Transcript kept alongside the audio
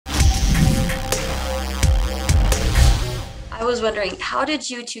I was wondering, how did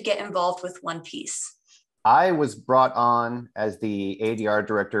you two get involved with One Piece? I was brought on as the ADR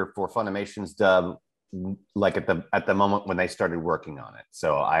director for Funimation's dub, like at the moment when they started working on it.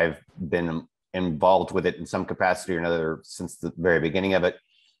 So I've been involved with it in some capacity or another since the very beginning of it.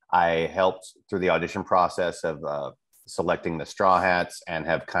 I helped through the audition process of selecting the Straw Hats and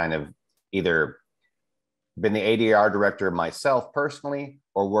have kind of either been the ADR director myself personally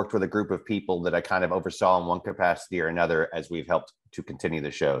or worked with a group of people that I kind of oversaw in one capacity or another as we've helped to continue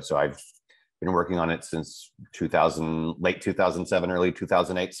the show. So I've been working on it since 2000, late 2007, early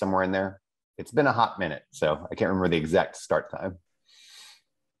 2008, somewhere in there. It's been a hot minute, so I can't remember the exact start time.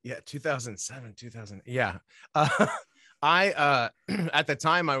 Yeah, 2007, 2000. Yeah. I at the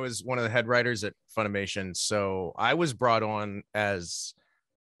time I was one of the head writers at Funimation, so I was brought on as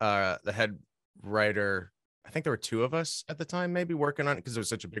the head writer. I think there were two of us at the time, maybe working on it because it was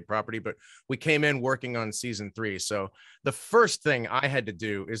such a big property, but we came in working on season 3. So the first thing I had to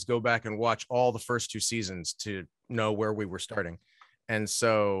do is go back and watch all the first 2 seasons to know where we were starting. And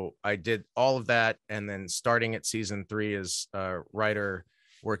so I did all of that. And then starting at season 3 as a writer,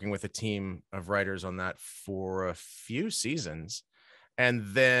 working with a team of writers on that for a few seasons. And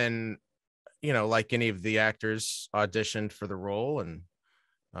then, like any of the actors, auditioned for the role and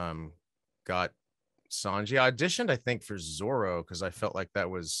got Sanji. I auditioned, I think, for Zoro because I felt like that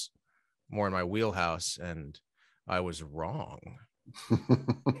was more in my wheelhouse, and I was wrong.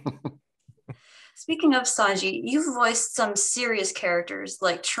 Speaking of Sanji, you've voiced some serious characters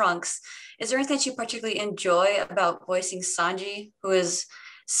like Trunks. Is there anything that you particularly enjoy about voicing Sanji, who is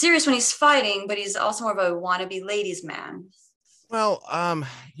serious when he's fighting, but he's also more of a wannabe ladies' man? Well,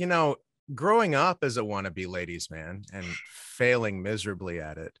 growing up as a wannabe ladies' man and failing miserably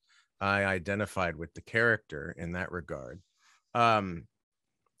at it, I identified with the character in that regard. Playing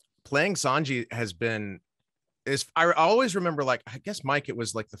Sanji I always remember, like, I guess, Mike, it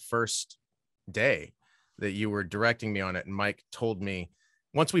was like the first day that you were directing me on it. And Mike told me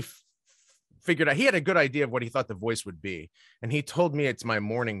once we figured out, he had a good idea of what he thought the voice would be. And he told me it's my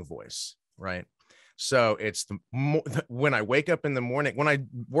morning voice, right? So it's when I wake up in the morning, when I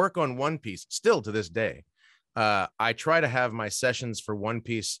work on One Piece, still to this day, I try to have my sessions for One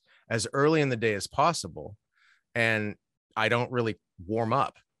Piece as early in the day as possible, and I don't really warm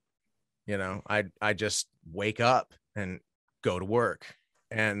up. I just wake up and go to work,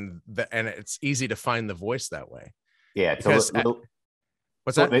 and it's easy to find the voice that way. Yeah, what's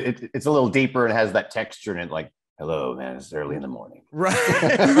that? It's a little deeper and has that texture in it, like, hello, man, it's early in the morning. Right.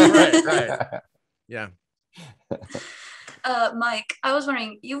 Right. Yeah. Mike, I was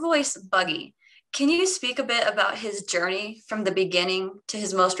wondering, you voice Buggy. Can you speak a bit about his journey from the beginning to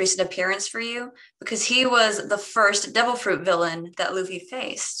his most recent appearance for you? Because he was the first Devil Fruit villain that Luffy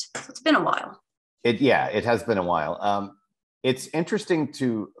faced. So it's been a while. It has been a while. It's interesting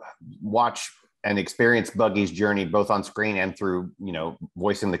to watch and experience Buggy's journey both on screen and through,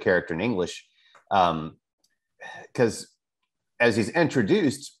 voicing the character in English. Because as he's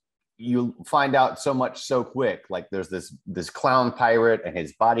introduced, you find out so much so quick. Like, there's this clown pirate, and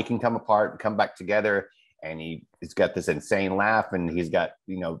his body can come apart and come back together, and he's got this insane laugh, and he's got,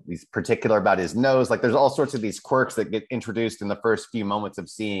 he's particular about his nose. Like, there's all sorts of these quirks that get introduced in the first few moments of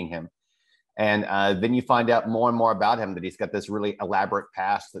seeing him. And then you find out more and more about him, that he's got this really elaborate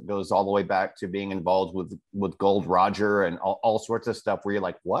past that goes all the way back to being involved with Gold Roger and all sorts of stuff, where you're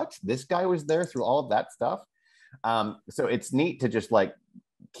like, what? This guy was there through all of that stuff? So it's neat to just, like,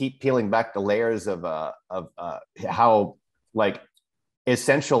 keep peeling back the layers of how, like,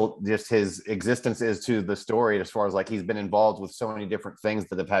 essential just his existence is to the story, as far as, like, he's been involved with so many different things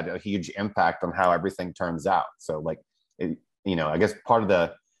that have had a huge impact on how everything turns out. So, like, I guess part of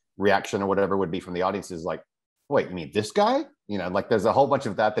the reaction or whatever would be from the audience is like, wait, you mean this guy? Like, there's a whole bunch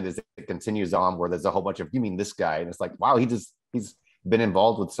of that it continues on, where there's a whole bunch of, you mean this guy? And it's like, wow, he's been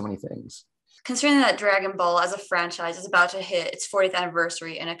involved with so many things. Considering that Dragon Ball as a franchise is about to hit its 40th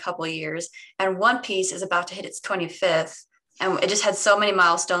anniversary in a couple of years, and One Piece is about to hit its 25th, and it just had so many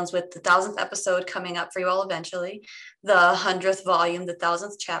milestones, with the 1000th episode coming up for you all eventually, the 100th volume, the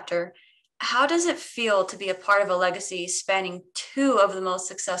 1000th chapter. How does it feel to be a part of a legacy spanning 2 of the most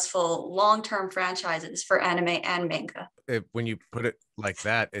successful long-term franchises for anime and manga? When you put it like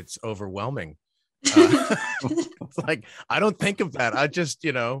that, it's overwhelming. It's like, I don't think of that. I just,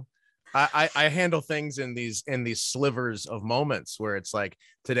 I handle things in these slivers of moments where it's like,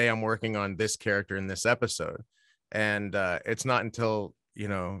 today I'm working on this character in this episode, and it's not until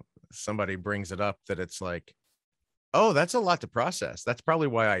somebody brings it up that it's like, oh, that's a lot to process. That's probably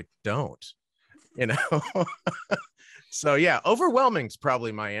why I don't, So yeah, overwhelming is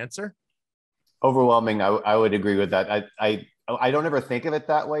probably my answer. Overwhelming. I would agree with that. I don't ever think of it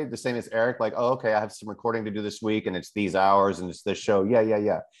that way. The same as Eric, like, oh, okay, I have some recording to do this week and it's these hours and it's this show.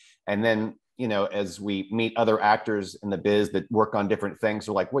 Yeah. And then, as we meet other actors in the biz that work on different things,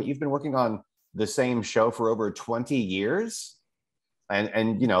 we're like, wait, you've been working on the same show for over 20 years?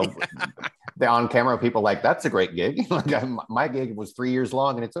 And the on-camera people like, that's a great gig. Like, my gig was 3 years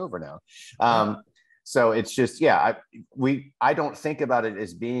long and it's over now. So it's just, I don't think about it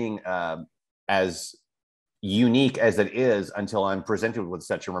as being as unique as it is until I'm presented with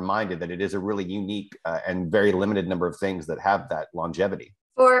such a reminder that it is a really unique and very limited number of things that have that longevity.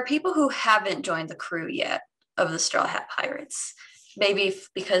 For people who haven't joined the crew yet of the Straw Hat Pirates, maybe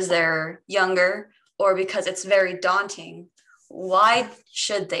because they're younger or because it's very daunting, why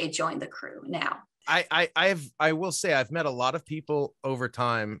should they join the crew now? I will say I've met a lot of people over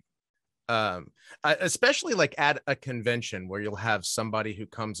time, especially like at a convention where you'll have somebody who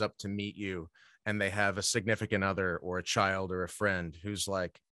comes up to meet you and they have a significant other or a child or a friend who's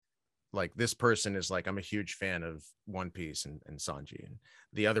like this person is like, I'm a huge fan of One Piece and Sanji, and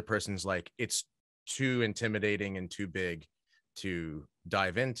the other person's like, it's too intimidating and too big to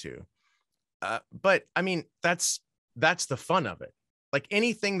dive into. But I mean, that's the fun of it. Like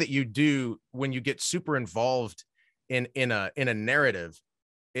anything that you do when you get super involved in a narrative,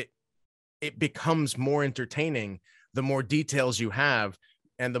 it becomes more entertaining the more details you have.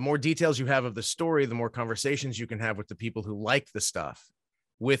 And the more details you have of the story, the more conversations you can have with the people who like the stuff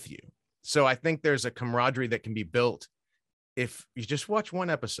with you. So I think there's a camaraderie that can be built if you just watch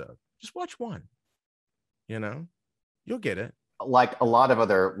one episode. Just watch one, you'll get it. Like a lot of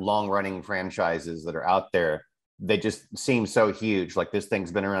other long-running franchises that are out there, they just seem so huge. Like, this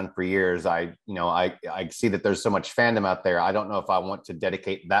thing's been around for years. I see that there's so much fandom out there. I don't know if I want to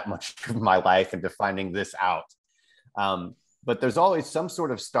dedicate that much of my life into finding this out. But there's always some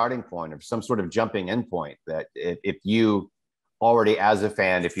sort of starting point or some sort of jumping in point that if you already, as a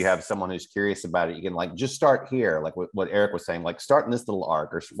fan, if you have someone who's curious about it, you can like just start here, like what Eric was saying, like start in this little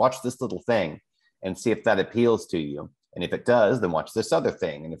arc or watch this little thing and see if that appeals to you. And if it does, then watch this other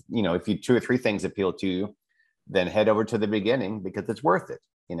thing. And if you 2 or 3 things appeal to you, then head over to the beginning because it's worth it.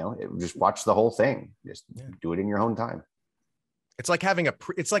 Just watch the whole thing. Just do it in your own time. It's like having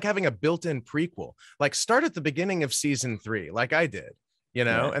a built-in prequel. Like start at the beginning of season 3, like I did,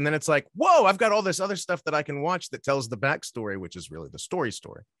 and then it's like, whoa, I've got all this other stuff that I can watch that tells the backstory, which is really the story.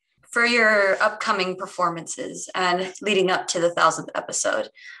 For your upcoming performances and leading up to the 1,000th episode,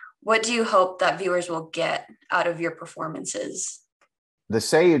 what do you hope that viewers will get out of your performances? The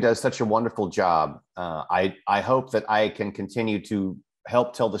Seiyu does such a wonderful job. I hope that I can continue to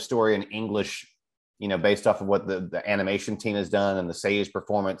help tell the story in English, based off of what the animation team has done and the Seiyu's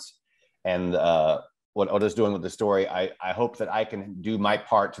performance and what Oda's doing with the story. I hope that I can do my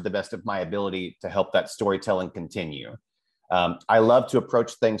part to the best of my ability to help that storytelling continue. I love to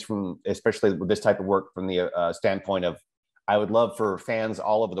approach things especially with this type of work, from the standpoint of, I would love for fans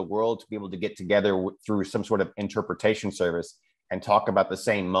all over the world to be able to get together through some sort of interpretation service and talk about the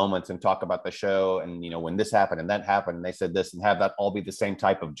same moments and talk about the show. And, when this happened and that happened, and they said this, and have that all be the same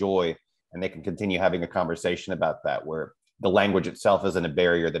type of joy. And they can continue having a conversation about that, where the language itself isn't a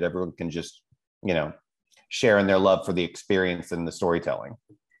barrier, that everyone can just, share in their love for the experience and the storytelling.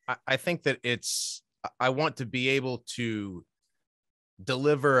 I think that I want to be able to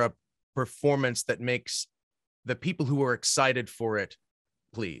deliver a performance that makes the people who are excited for it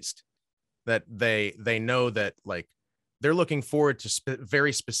pleased, that they know that like they're looking forward to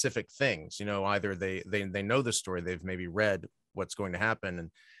very specific things. Either they know the story, they've maybe read what's going to happen,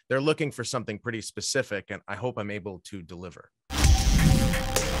 and they're looking for something pretty specific, and I hope I'm able to deliver.